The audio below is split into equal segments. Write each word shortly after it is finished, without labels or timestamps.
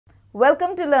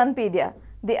Welcome to Learnpedia,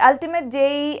 the ultimate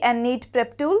JEE and NEET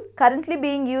prep tool currently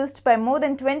being used by more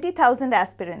than 20,000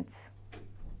 aspirants.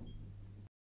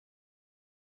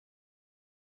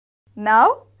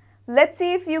 Now, let's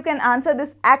see if you can answer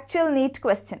this actual NEET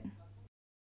question.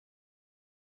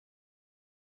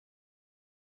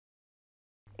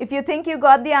 If you think you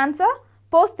got the answer,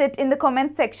 post it in the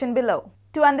comment section below.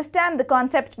 To understand the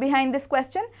concept behind this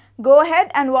question, go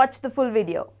ahead and watch the full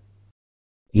video.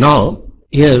 Now,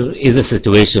 here is a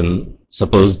situation.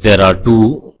 Suppose there are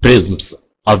two prisms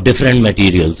of different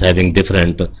materials having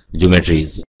different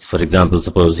geometries. For example,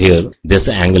 suppose here this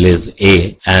angle is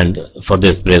A, and for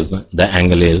this prism the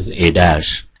angle is A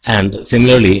dash. And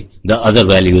similarly, the other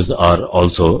values are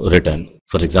also written.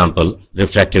 For example,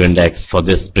 refractive index for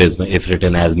this prism, if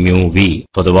written as mu v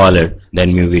for the wallet,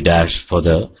 then mu v dash for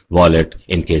the wallet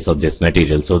in case of this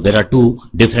material. So there are two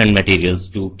different materials,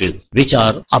 two prisms, which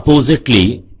are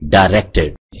oppositely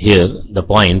directed. Here the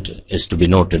point is to be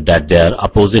noted that they are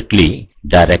oppositely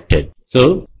directed.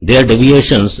 So their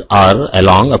deviations are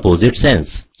along opposite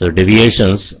sense. So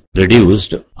deviations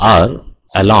produced are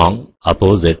along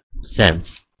opposite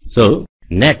sense. So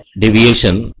net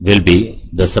deviation will be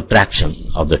the subtraction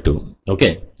of the two.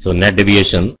 Okay, so net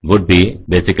deviation would be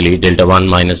basically delta 1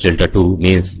 minus delta 2,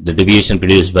 means the deviation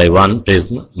produced by one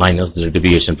prism minus the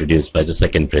deviation produced by the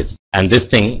second prism. And this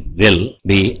thing will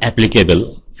be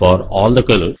applicable for all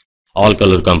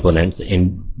color components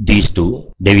in these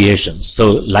two deviations.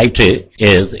 So light ray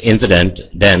is incident,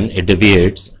 then it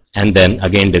deviates, and then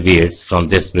again deviates from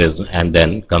this prism and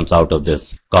then comes out of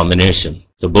this combination.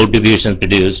 So both deviations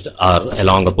produced are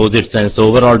along opposite sense, so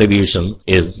overall deviation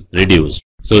is reduced.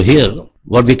 So here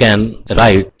what we can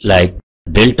write like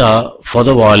delta for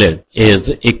the wallet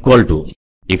is equal to,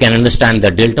 you can understand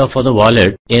that delta for the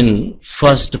wallet in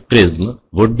first prism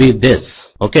would be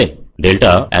this. Okay,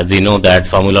 delta, as we know that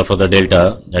formula for the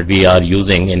delta that we are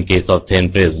using in case of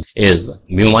thin prism is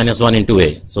mu minus 1 into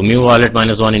A. So mu wallet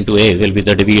minus 1 into A will be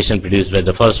the deviation produced by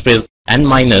the first prism and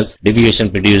minus deviation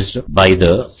produced by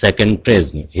the second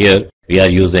prism. Here we are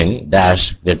using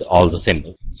dash with all the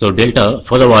symbols. So delta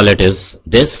for the wallet is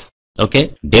this.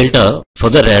 Okay, delta for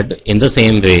the red in the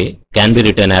same way can be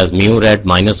written as mu red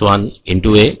minus 1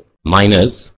 into A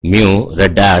minus mu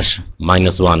red dash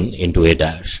minus 1 into A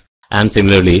dash. And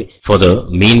similarly, for the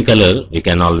mean color, we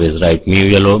can always write mu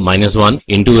yellow minus 1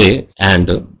 into A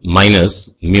and minus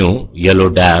mu yellow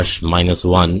dash minus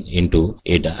 1 into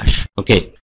A dash.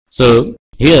 Okay, so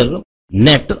here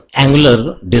net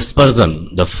angular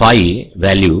dispersion, the phi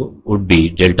value would be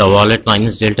delta violet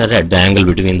minus delta red, the angle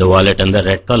between the violet and the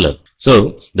red color.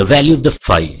 So the value of the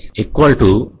phi equal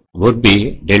to would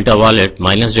be delta violet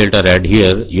minus delta red.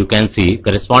 Here you can see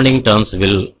corresponding terms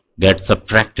will get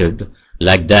subtracted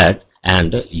like that,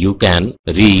 and you can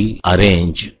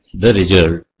rearrange the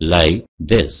result like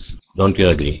this. Don't you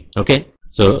agree? Okay,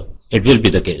 so it will be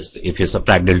the case. If you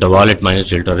subtract delta violet minus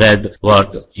delta red,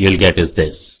 what you'll get is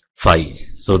this phi.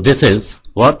 So this is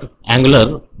what?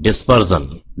 Angular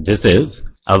dispersion. This is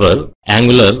our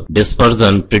angular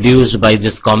dispersion produced by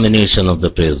this combination of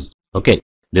the prism. Okay,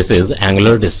 this is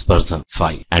angular dispersion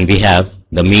phi, and we have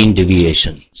the mean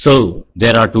deviation. So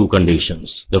there are two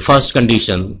conditions. The first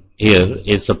condition here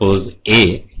is suppose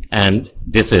A, and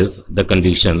this is the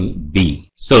condition B.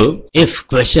 So if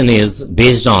question is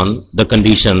based on the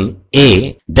condition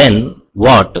A, then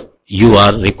what you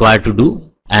are required to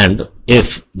do, and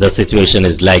if the situation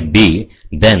is like B,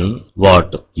 then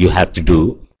what you have to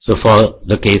do. So for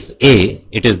the case A,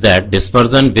 it is that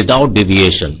dispersion without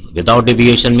deviation. Without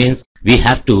deviation means we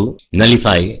have to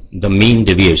nullify the mean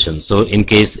deviation. So in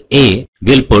case A,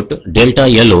 we'll put delta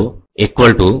yellow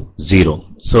equal to 0.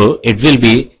 So it will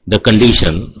be the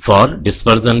condition for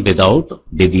dispersion without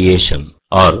deviation,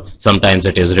 or sometimes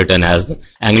it is written as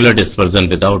angular dispersion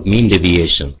without mean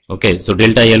deviation. Okay, so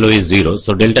delta yellow is 0.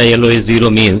 So delta yellow is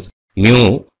 0 means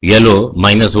mu yellow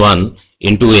minus 1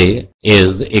 into A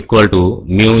is equal to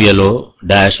mu yellow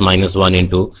dash minus 1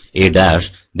 into A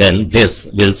dash. Then this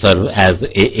will serve as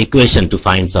a equation to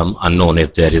find some unknown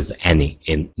if there is any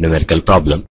in numerical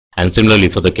problem. And similarly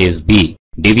for the case B,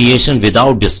 deviation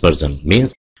without dispersion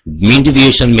means mean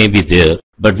deviation may be there,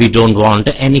 but we don't want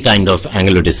any kind of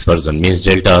angular dispersion, means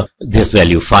delta, this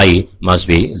value phi must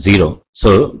be 0.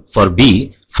 So for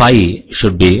B, phi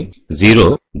should be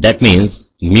 0. That means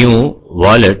mu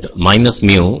violet minus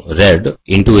mu red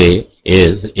into A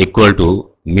is equal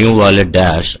to mu violet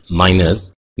dash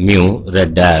minus mu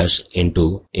red dash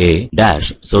into A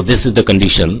dash. So this is the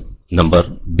condition number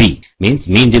B, means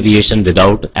mean deviation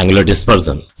without angular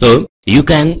dispersion. So you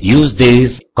can use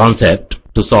this concept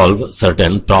to solve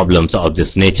certain problems of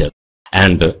this nature.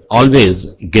 And always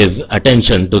give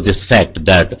attention to this fact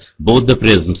that both the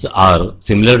prisms are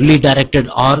similarly directed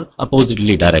or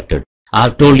oppositely directed. I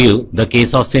have told you the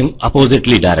case of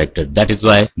oppositely directed. That is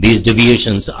why these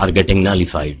deviations are getting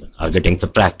nullified, are getting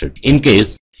subtracted. In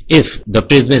case if the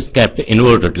prism is kept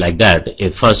inverted like that,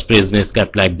 if first prism is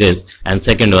kept like this and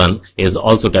second one is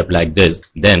also kept like this,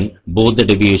 then both the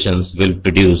deviations will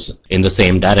produce in the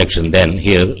same direction. Then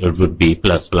here it would be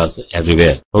plus plus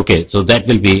everywhere. Okay, so that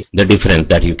will be the difference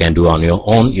that you can do on your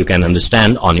own, you can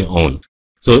understand on your own.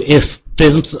 So if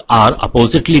prisms are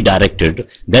oppositely directed,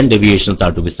 then deviations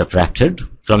are to be subtracted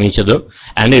from each other.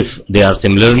 And if they are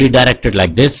similarly directed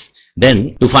like this,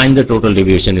 then to find the total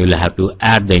deviation, you will have to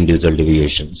add the individual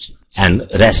deviations and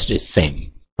rest is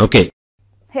same. Okay.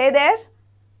 Hey there.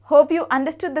 Hope you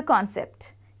understood the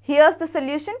concept. Here's the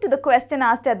solution to the question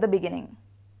asked at the beginning.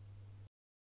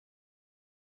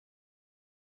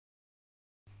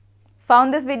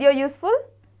 Found this video useful?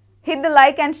 Hit the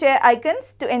like and share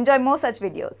icons to enjoy more such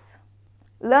videos.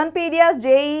 LearnPedia's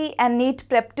JEE and NEET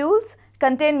prep tools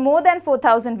contain more than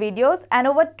 4,000 videos and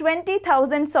over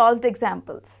 20,000 solved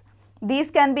examples.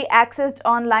 These can be accessed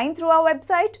online through our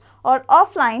website or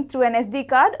offline through an SD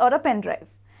card or a pen drive.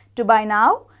 To buy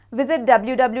now, visit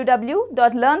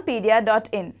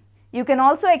www.learnpedia.in. You can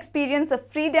also experience a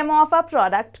free demo of our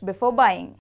product before buying.